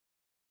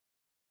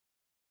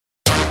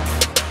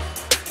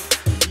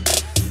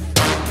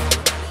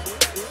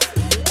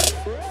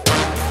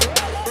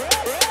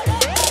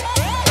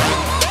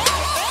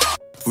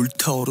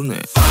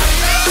불타오르네.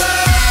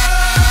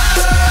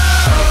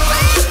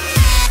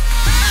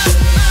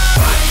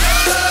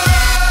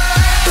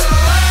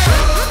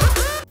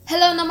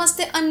 Hello,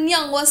 Namaste,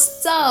 Anyang,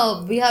 what's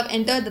up? We have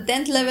entered the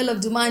 10th level of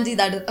Jumanji,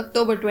 that is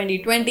October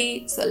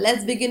 2020. So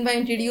let's begin by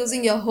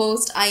introducing your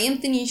host. I am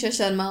Tanisha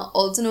Sharma,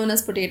 also known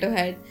as Potato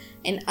Head,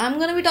 and I'm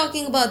gonna be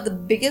talking about the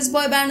biggest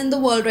boy band in the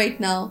world right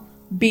now,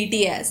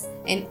 BTS,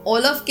 and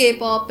all of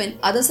K-pop and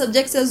other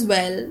subjects as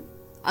well.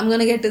 I'm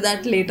gonna get to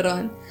that later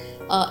on.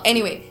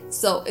 Anyway,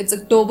 so it's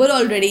October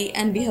already,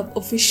 and we have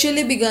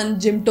officially begun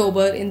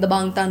Gymtober in the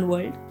Bangtan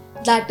world.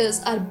 That is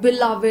our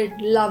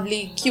beloved, lovely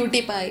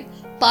cutie pie,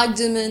 Park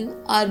Jimin,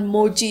 our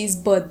Mochi's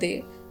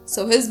birthday.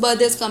 So his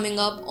birthday is coming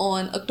up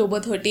on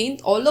October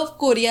 13th. All of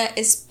Korea,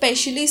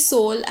 especially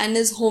Seoul and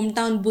his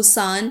hometown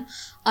Busan,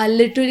 are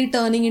literally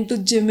turning into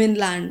Jimin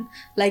land.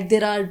 Like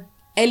there are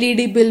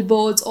LED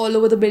billboards all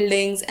over the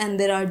buildings, and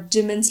there are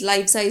Jimin's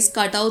life-size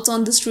cutouts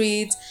on the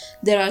streets.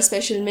 There are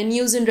special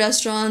menus in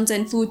restaurants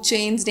and food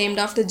chains named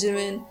after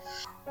Jimin.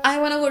 I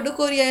wanna go to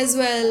Korea as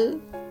well.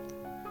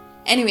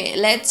 Anyway,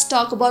 let's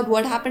talk about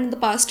what happened in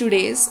the past 2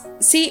 days.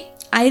 See,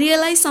 I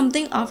realized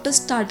something after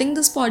starting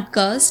this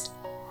podcast.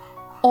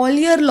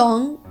 All year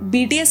long,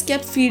 BTS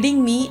kept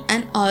feeding me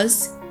and us,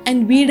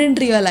 and we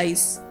didn't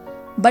realize.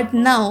 But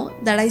now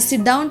that I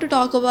sit down to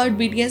talk about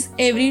BTS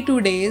every 2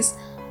 days,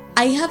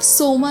 I have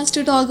so much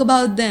to talk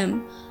about them.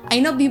 I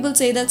know people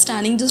say that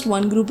standing just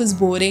one group is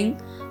boring,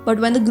 but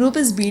when the group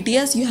is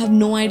BTS, you have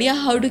no idea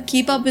how to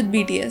keep up with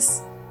BTS.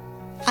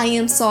 I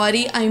am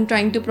sorry, I am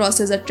trying to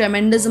process a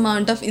tremendous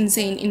amount of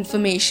insane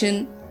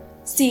information.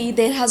 See,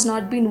 there has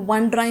not been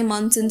one dry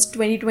month since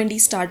 2020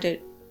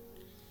 started.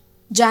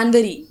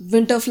 January,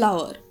 Winter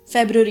Flower.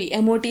 February,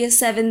 MOTS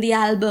 7 the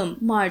album.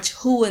 March,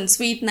 Who and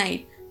Sweet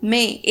Night.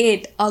 May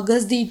 8,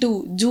 August D2.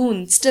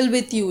 June, Still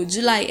With You.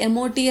 July,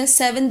 MOTS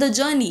 7 The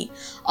Journey.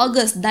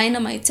 August,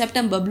 Dynamite.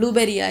 September,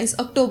 Blueberry Eyes.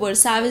 October,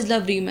 Savage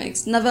Love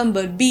Remix.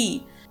 November,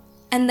 B.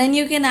 And then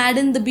you can add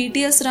in the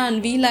BTS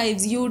Run,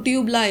 V-Lives,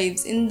 YouTube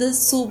Lives, in the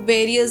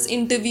various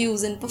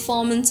interviews and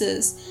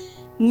performances.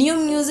 New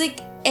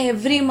music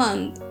every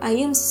month. I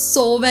am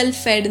so well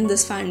fed in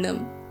this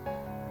fandom.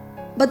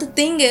 But the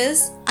thing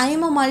is, I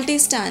am a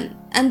multi-stan,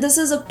 and this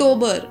is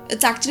October.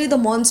 It's actually the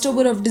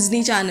Monstober of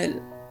Disney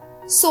Channel.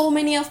 So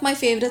many of my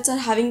favorites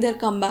are having their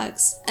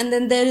comebacks, and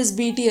then there is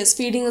BTS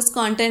feeding us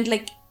content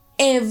like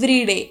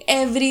every day,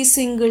 every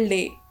single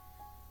day.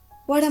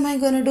 What am I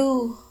gonna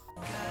do?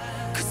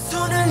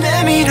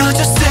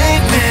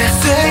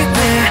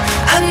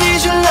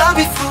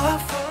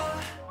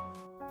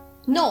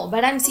 No,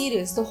 but I'm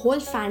serious. The whole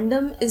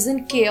fandom is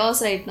in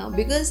chaos right now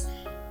because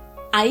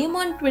I am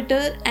on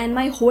Twitter and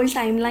my whole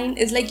timeline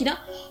is like,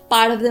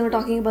 part of them are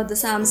talking about the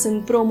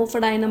Samsung promo for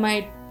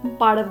Dynamite,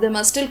 part of them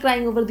are still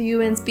crying over the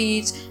UN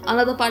speech,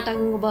 another part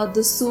talking about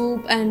the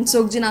soup and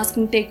Seokjin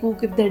asking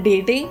Taekook if they're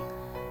dating.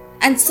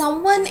 And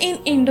someone in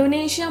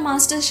Indonesia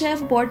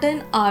MasterChef bought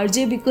an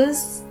RJ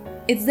because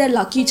it's their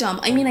lucky charm.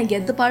 I mean, I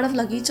get the part of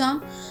lucky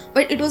charm,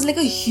 but it was like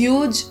a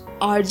huge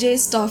RJ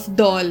stuffed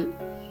doll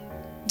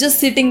just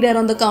sitting there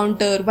on the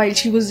counter while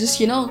she was just,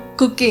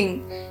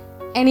 cooking.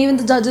 And even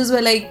the judges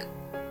were like,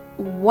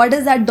 what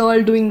is that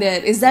doll doing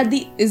there? Is that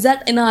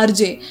an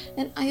RJ?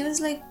 And I was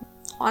like,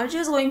 RJ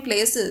is going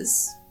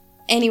places.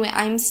 Anyway,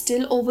 I'm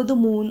still over the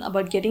moon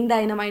about getting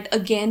Dynamite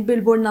again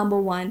Billboard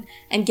 #1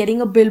 and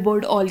getting a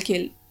Billboard All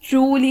Kill.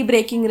 Truly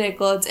breaking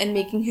records and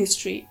making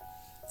history.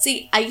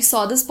 See, I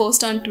saw this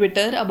post on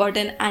Twitter about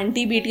an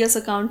anti-BTS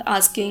account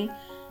asking,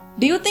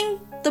 do you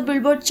think the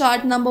Billboard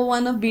chart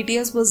 #1 of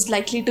BTS was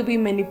likely to be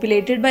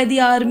manipulated by the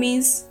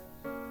armies?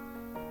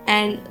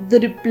 And the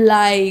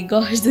reply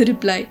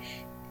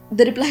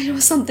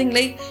was something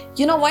like,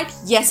 you know what?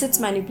 Yes, it's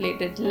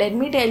manipulated. Let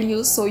me tell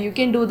you so you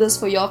can do this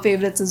for your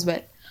favorites as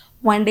well.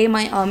 One day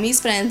my army's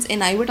friends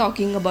and I were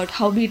talking about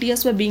how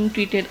BTS were being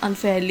treated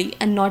unfairly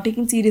and not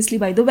taken seriously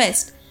by the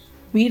West.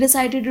 We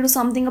decided to do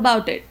something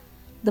about it.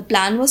 The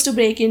plan was to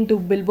break into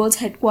Billboard's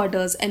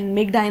headquarters and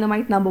make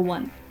Dynamite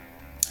 #1.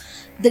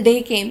 The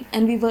day came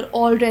and we were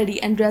all ready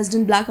and dressed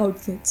in black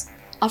outfits.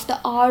 After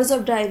hours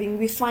of driving,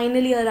 we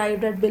finally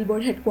arrived at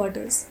Billboard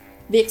headquarters.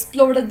 We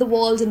exploded the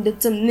walls and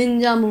did some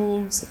ninja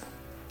moves.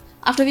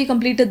 After we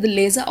completed the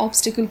laser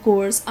obstacle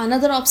course,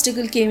 another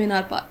obstacle came in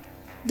our path.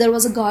 There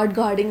was a guard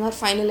guarding our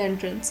final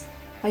entrance.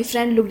 My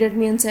friend looked at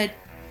me and said,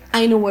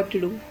 I know what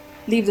to do.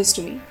 Leave this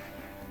to me.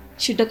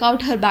 She took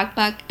out her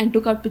backpack and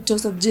took out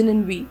pictures of Jin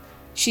and V.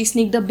 She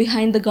sneaked up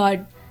behind the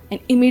guard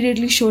and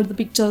immediately showed the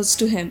pictures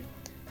to him.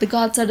 The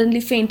guard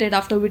suddenly fainted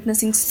after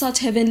witnessing such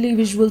heavenly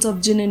visuals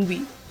of Jin and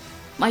V.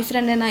 My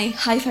friend and I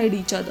high-fived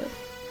each other.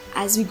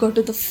 As we got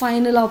to the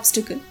final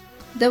obstacle,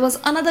 there was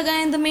another guy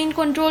in the main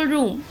control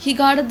room. He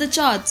guarded the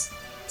charts.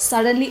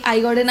 Suddenly, I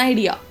got an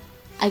idea.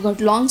 I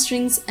got long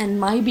strings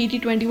and my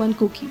BT21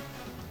 cookie.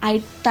 I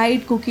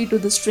tied Cookie to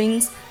the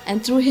strings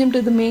and threw him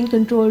to the main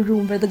control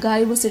room where the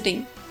guy was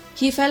sitting.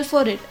 He fell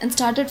for it and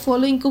started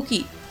following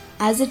Cookie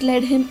as it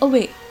led him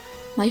away.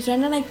 My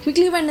friend and I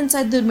quickly went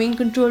inside the main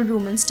control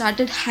room and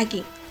started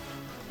hacking.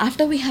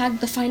 After we hacked,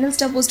 the final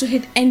step was to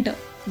hit enter.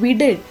 We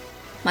did.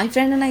 My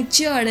friend and I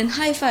cheered and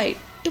high-fived.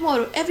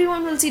 Tomorrow,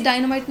 everyone will see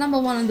Dynamite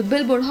 #1 on the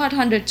Billboard Hot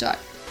 100 chart.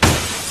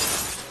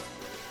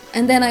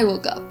 And then I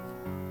woke up.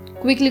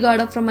 Quickly got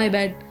up from my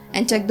bed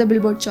and checked the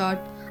Billboard chart.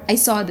 I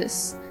saw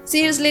this.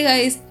 Seriously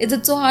guys, is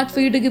it so hard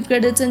for you to give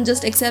credits and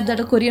just accept that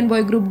a Korean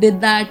boy group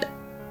did that?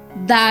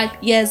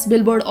 Yes,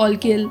 Billboard all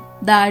kill,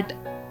 that.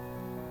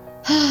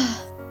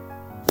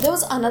 There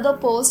was another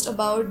post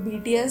about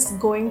BTS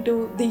going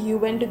to the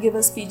UN to give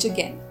a speech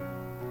again.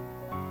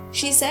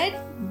 She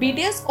said,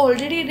 BTS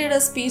already did a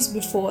speech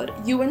before,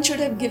 UN should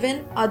have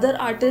given other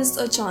artists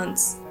a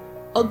chance.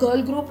 A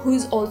girl group who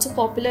is also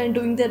popular and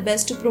doing their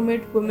best to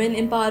promote women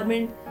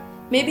empowerment,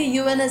 maybe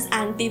UN is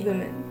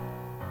anti-women.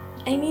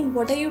 I mean,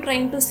 what are you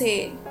trying to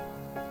say?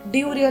 Do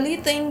you really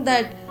think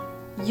that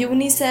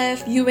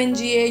UNICEF,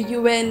 UNGA,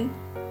 UN,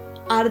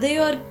 are they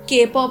your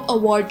K-pop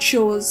award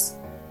shows?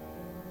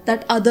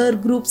 That other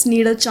groups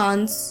need a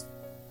chance?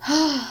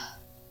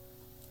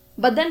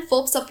 But then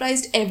Forbes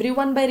surprised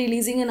everyone by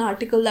releasing an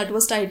article that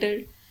was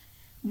titled,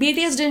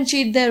 BTS didn't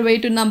cheat their way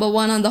to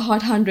 #1 on the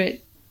Hot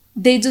 100.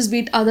 They just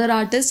beat other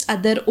artists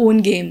at their own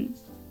game.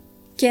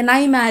 Can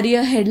I marry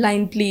a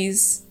headline,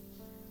 please?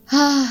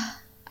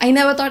 I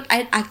never thought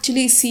I'd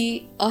actually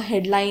see a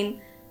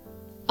headline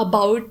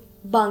about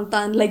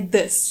Bangtan like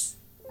this.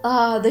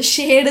 The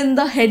shade in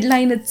the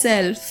headline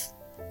itself.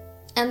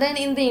 And then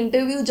in the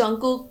interview,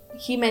 Jungkook,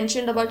 he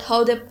mentioned about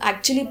how they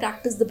actually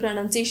practiced the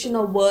pronunciation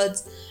of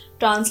words,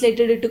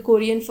 translated it to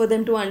Korean for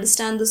them to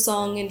understand the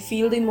song and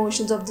feel the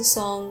emotions of the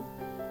song.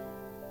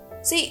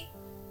 See,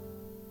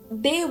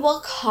 they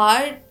work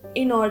hard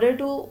in order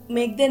to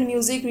make their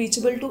music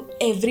reachable to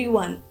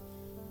everyone.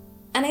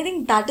 And I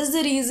think that is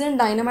the reason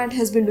Dynamite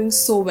has been doing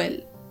so well.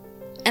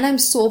 And I'm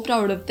so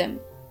proud of them.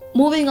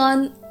 Moving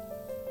on,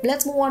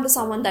 let's move on to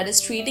someone that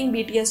is treating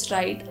BTS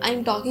right.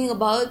 I'm talking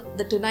about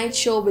The Tonight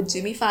Show with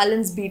Jimmy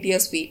Fallon's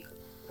BTS Week.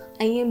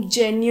 I am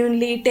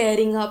genuinely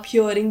tearing up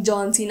hearing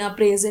John Cena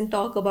praise and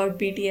talk about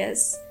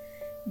BTS.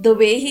 The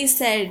way he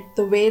said,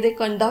 the way they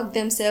conduct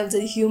themselves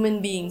as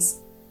human beings,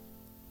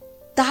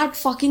 that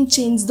fucking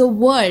changed the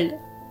world.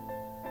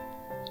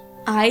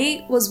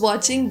 I was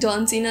watching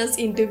John Cena's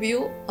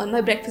interview on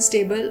my breakfast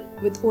table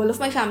with all of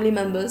my family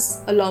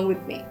members along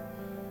with me.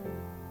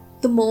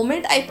 The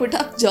moment I put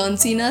up John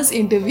Cena's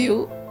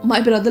interview,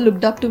 my brother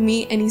looked up to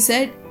me and he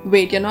said,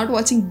 wait, you're not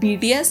watching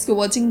BTS, you're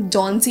watching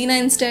John Cena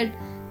instead.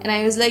 And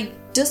I was like,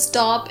 just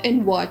stop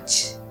and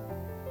watch.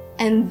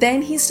 And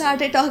then he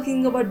started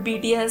talking about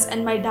BTS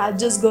and my dad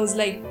just goes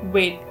like,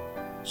 wait,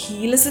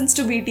 he listens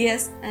to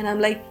BTS? And I'm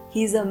like,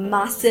 he's a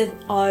massive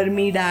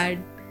ARMY dad.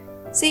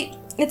 See,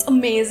 it's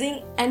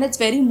amazing and it's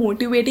very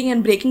motivating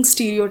and breaking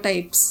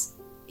stereotypes.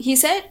 He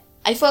said,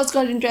 I first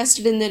got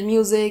interested in their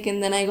music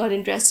and then I got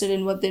interested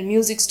in what their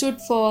music stood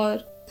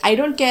for. I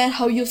don't care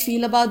how you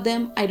feel about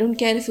them. I don't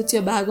care if it's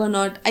your bag or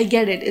not. I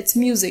get it. It's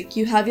music.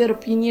 You have your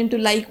opinion to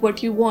like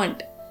what you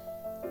want.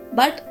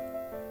 But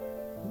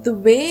the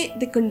way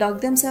they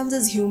conduct themselves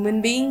as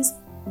human beings,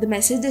 the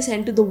message they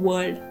send to the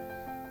world,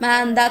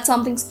 man, that's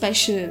something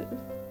special.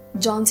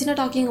 John Cena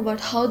talking about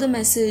how the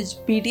message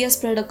BTS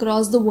spread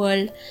across the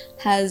world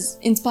has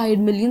inspired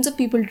millions of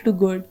people to do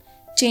good,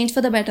 change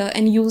for the better,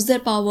 and use their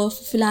power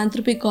for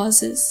philanthropic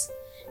causes.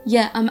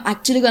 Yeah, I'm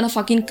actually gonna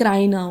fucking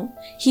cry now.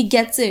 He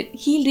gets it.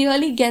 He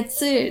really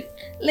gets it.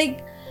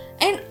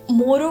 And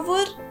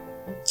moreover,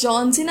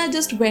 John Cena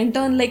just went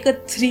on like a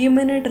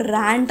 3-minute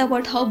rant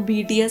about how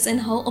BTS and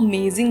how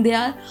amazing they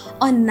are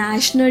on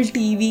national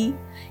TV.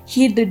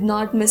 He did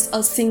not miss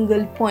a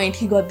single point.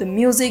 He got the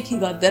music, he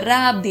got the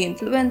rap, the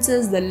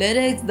influences, the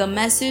lyrics, the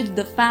message,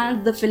 the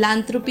fans, the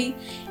philanthropy,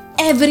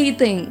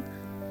 everything.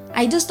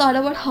 I just thought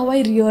about how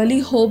I really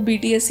hope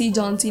BTS see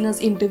John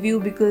Cena's interview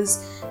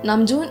because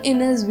Namjoon in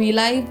his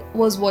V-Live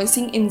was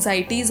voicing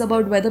anxieties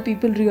about whether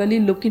people really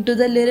look into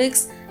the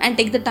lyrics and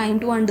take the time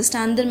to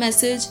understand their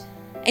message.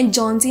 And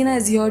John Cena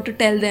is here to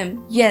tell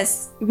them,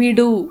 yes, we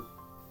do.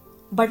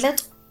 But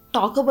let's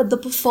talk about the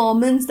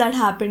performance that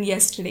happened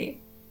yesterday.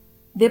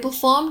 They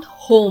performed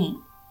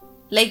home.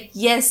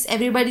 Yes,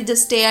 everybody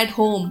just stay at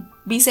home.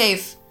 Be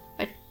safe.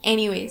 But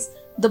anyways,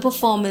 the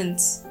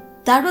performance.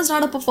 That was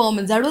not a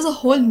performance. That was a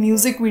whole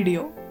music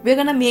video. We're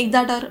gonna make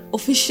that our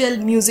official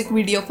music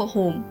video for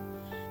home.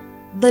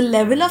 The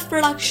level of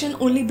production,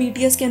 only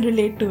BTS can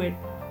relate to it.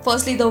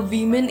 Firstly, the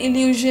women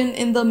illusion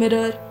in the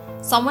mirror.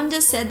 Someone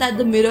just said that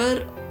the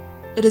mirror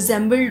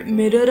resembled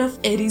Mirror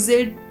of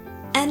Erised,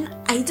 and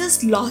I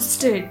just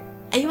lost it.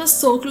 I was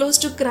so close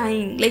to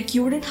crying.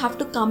 You didn't have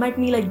to come at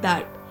me like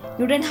that.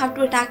 You didn't have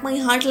to attack my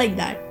heart like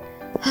that.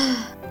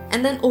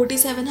 And then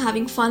OT7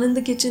 having fun in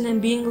the kitchen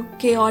and being a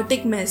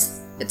chaotic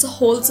mess. It's a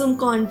wholesome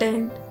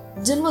content.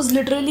 Jin was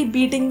literally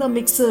beating the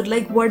mixer.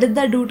 What did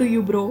that do to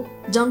you, bro?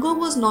 Jungkook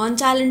was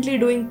nonchalantly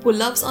doing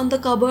pull-ups on the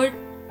cupboard.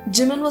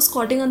 Jimin was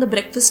squatting on the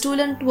breakfast stool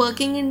and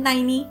twerking in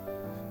Tiny.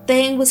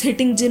 Taeyang was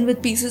hitting Jin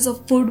with pieces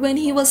of food when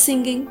he was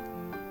singing.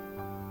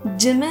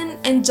 Jimin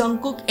and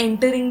Jungkook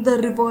entering the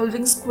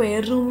revolving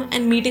square room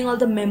and meeting all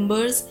the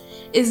members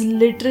is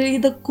literally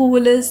the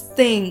coolest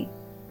thing.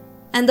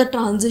 And the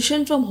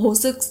transition from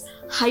Hoseok's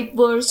hype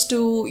verse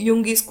to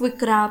Yoongi's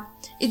quick rap.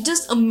 It's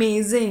just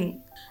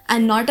amazing.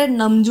 And not at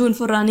Namjoon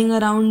for running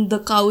around the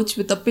couch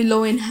with a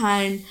pillow in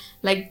hand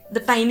like the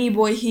tiny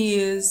boy he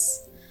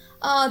is.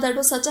 That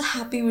was such a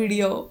happy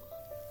video.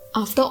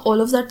 After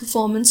all of that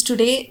performance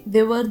today,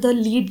 they were the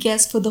lead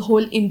guests for the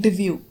whole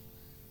interview.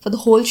 For the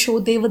whole show,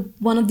 they were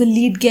one of the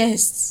lead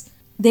guests.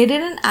 They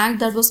did an act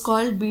that was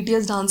called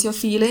BTS Dance Your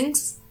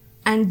Feelings,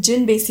 and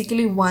Jin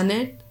basically won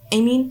it.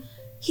 I mean,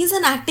 he's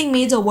an acting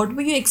major, what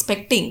were you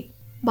expecting?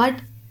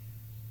 But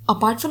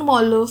apart from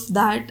all of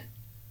that,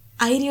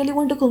 I really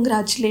want to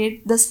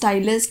congratulate the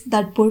stylist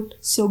that put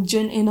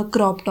Seokjin in a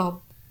crop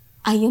top.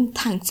 I am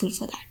thankful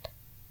for that.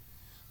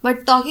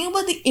 But talking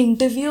about the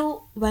interview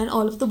when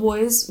all of the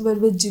boys were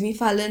with Jimmy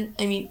Fallon,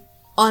 I mean,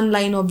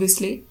 online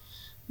obviously,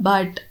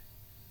 but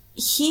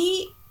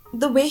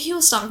the way he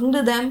was talking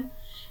to them,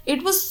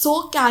 it was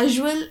so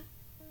casual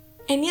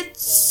and yet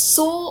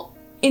so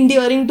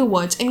endearing to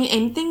watch. I mean,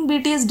 anything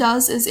BTS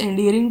does is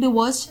endearing to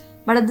watch,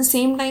 but at the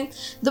same time,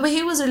 the way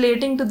he was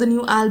relating to the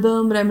new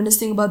album,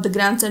 reminiscing about the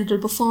Grand Central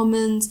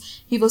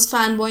performance, he was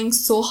fanboying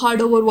so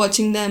hard over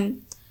watching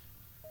them.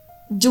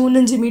 June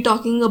and Jimmy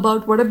talking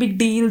about what a big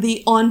deal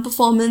the on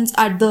performance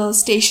at the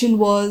station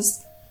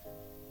was.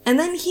 And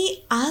then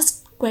he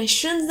asked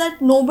questions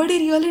that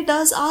nobody really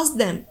does ask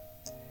them.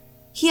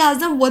 He asked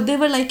them what they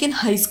were like in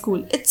high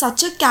school. It's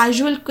such a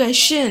casual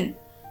question.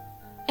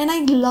 And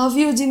I love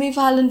you, Jimmy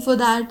Fallon, for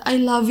that. I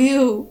love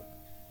you.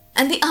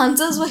 And the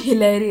answers were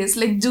hilarious.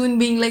 Like June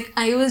being like,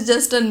 I was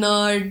just a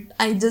nerd.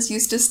 I just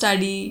used to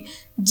study.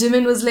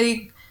 Jimin was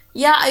like,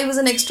 yeah, I was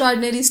an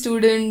extraordinary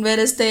student,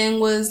 whereas Taeyang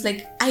was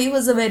like, I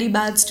was a very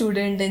bad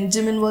student and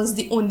Jimin was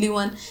the only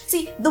one.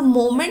 See, the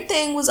moment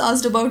Taeyang was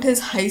asked about his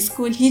high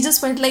school, he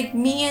just went like,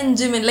 me and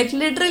Jimin, like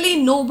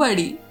literally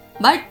nobody.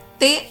 But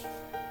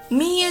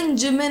me and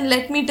Jimin,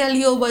 let me tell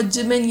you about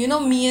Jimin, you know,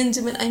 me and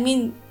Jimin, I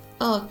mean,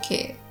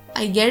 okay,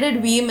 I get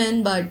it,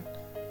 women, but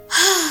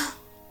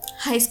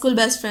high school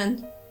best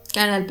friend,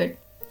 can't help it.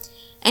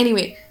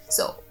 Anyway,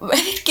 so when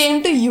it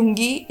came to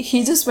Yoongi,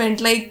 he just went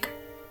like,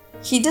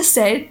 he just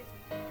said,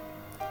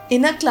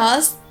 in a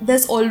class,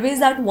 there's always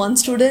that one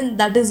student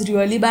that is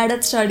really bad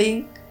at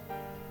studying,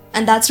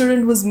 and that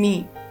student was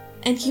me.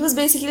 And he was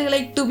basically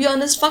like, to be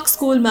honest, fuck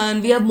school,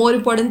 man, we have more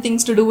important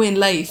things to do in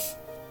life.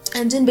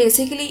 And Jin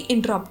basically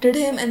interrupted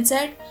him and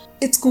said,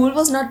 if school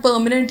was not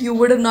permanent, you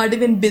would have not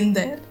even been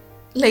there.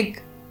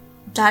 Like,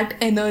 that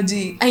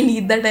energy, I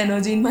need that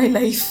energy in my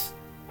life.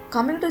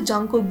 Coming to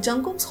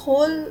Jungkook's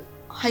whole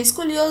high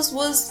school years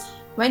was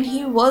when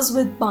he was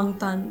with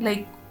Bangtan.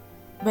 Like,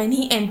 when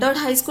he entered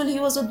high school, he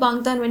was with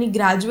Bangtan. When he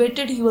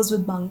graduated, he was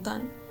with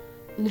Bangtan.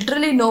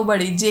 Literally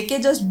nobody.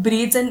 JK just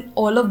breathes and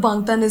all of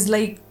Bangtan is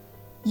like,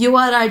 you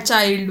are our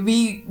child.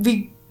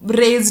 We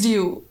raised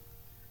you.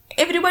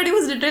 Everybody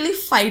was literally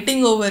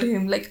fighting over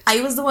him. Like,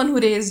 I was the one who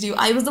raised you.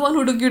 I was the one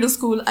who took you to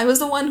school. I was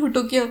the one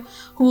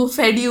who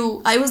fed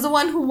you. I was the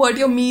one who bought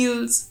your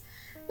meals.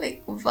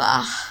 Like,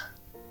 wow.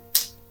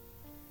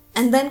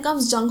 And then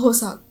comes Jung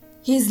Ho-sak.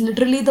 He's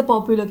literally the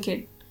popular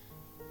kid.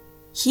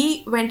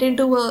 He went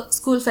into a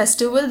school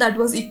festival that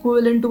was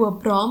equivalent to a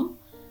prom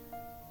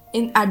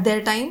at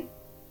their time.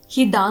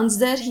 He danced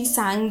there, he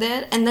sang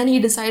there, and then he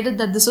decided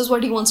that this is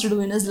what he wants to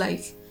do in his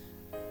life.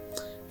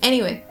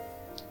 Anyway,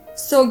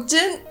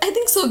 Seokjin, I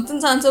think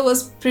Seokjin's answer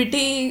was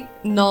pretty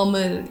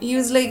normal. He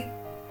was like,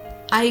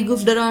 I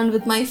goofed around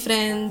with my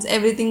friends,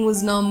 everything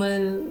was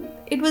normal.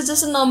 It was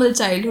just a normal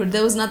childhood.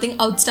 There was nothing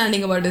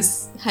outstanding about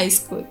his high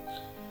school.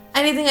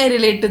 I think I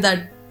relate to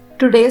that.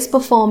 Today's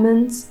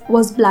performance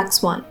was Black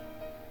Swan.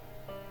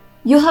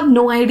 You have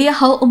no idea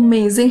how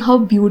amazing, how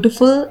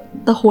beautiful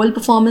the whole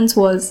performance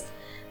was.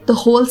 The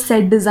whole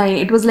set design,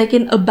 it was like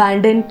an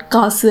abandoned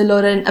castle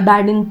or an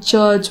abandoned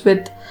church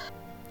with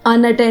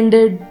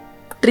unattended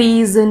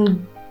trees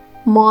and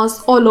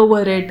moss all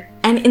over it.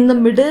 And in the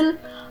middle,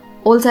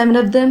 all 7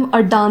 of them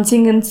are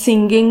dancing and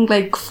singing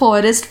like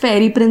forest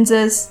fairy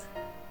princess.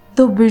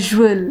 The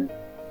visual.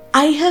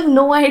 I have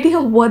no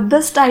idea what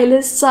the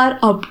stylists are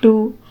up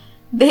to.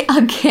 They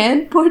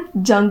again put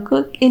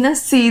Jungkook in a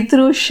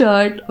see-through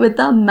shirt with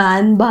a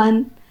man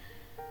bun.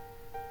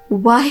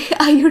 Why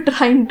are you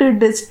trying to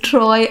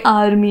destroy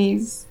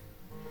armies?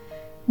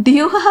 Do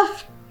you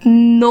have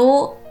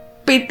no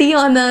pity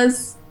on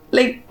us?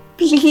 Like,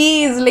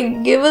 please,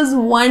 like, give us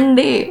one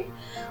day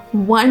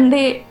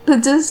to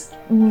just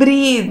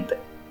breathe.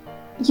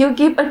 You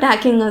keep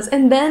attacking us.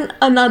 And then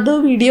another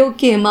video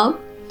came up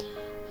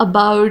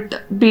about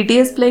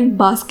BTS playing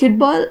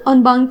basketball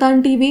on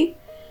Bangtan TV.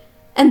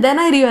 And then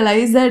I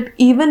realized that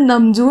even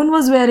Namjoon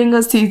was wearing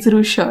a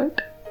see-through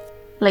shirt.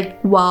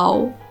 Like,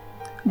 wow.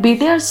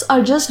 BTS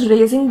are just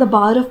raising the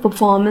bar of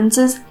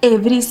performances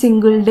every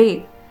single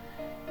day.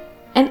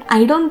 And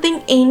I don't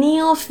think any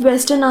of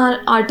Western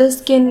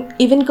artists can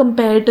even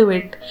compare to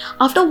it.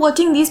 After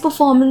watching these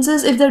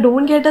performances, if they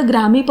don't get a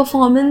Grammy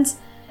performance,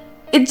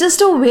 it's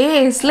just a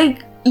waste.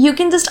 Like, you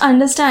can just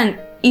understand.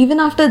 Even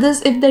after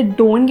this, if they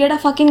don't get a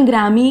fucking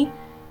Grammy,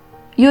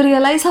 you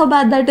realize how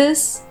bad that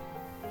is?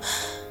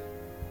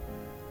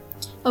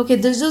 Okay,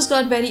 this just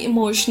got very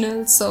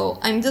emotional, so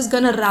I'm just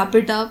gonna wrap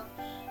it up.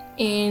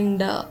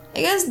 And I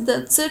guess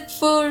that's it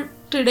for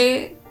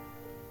today.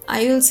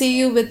 I will see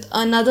you with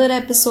another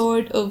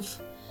episode of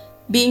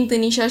Being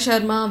Tanisha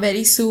Sharma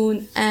very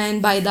soon,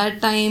 and by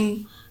that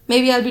time,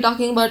 maybe I'll be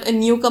talking about a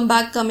new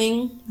comeback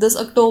coming this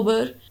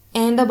October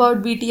and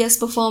about BTS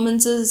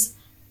performances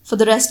for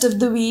the rest of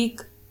the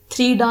week.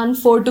 3 done,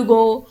 4 to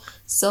go.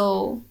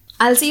 So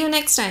I'll see you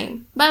next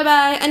time. Bye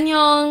bye.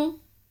 Annyeong.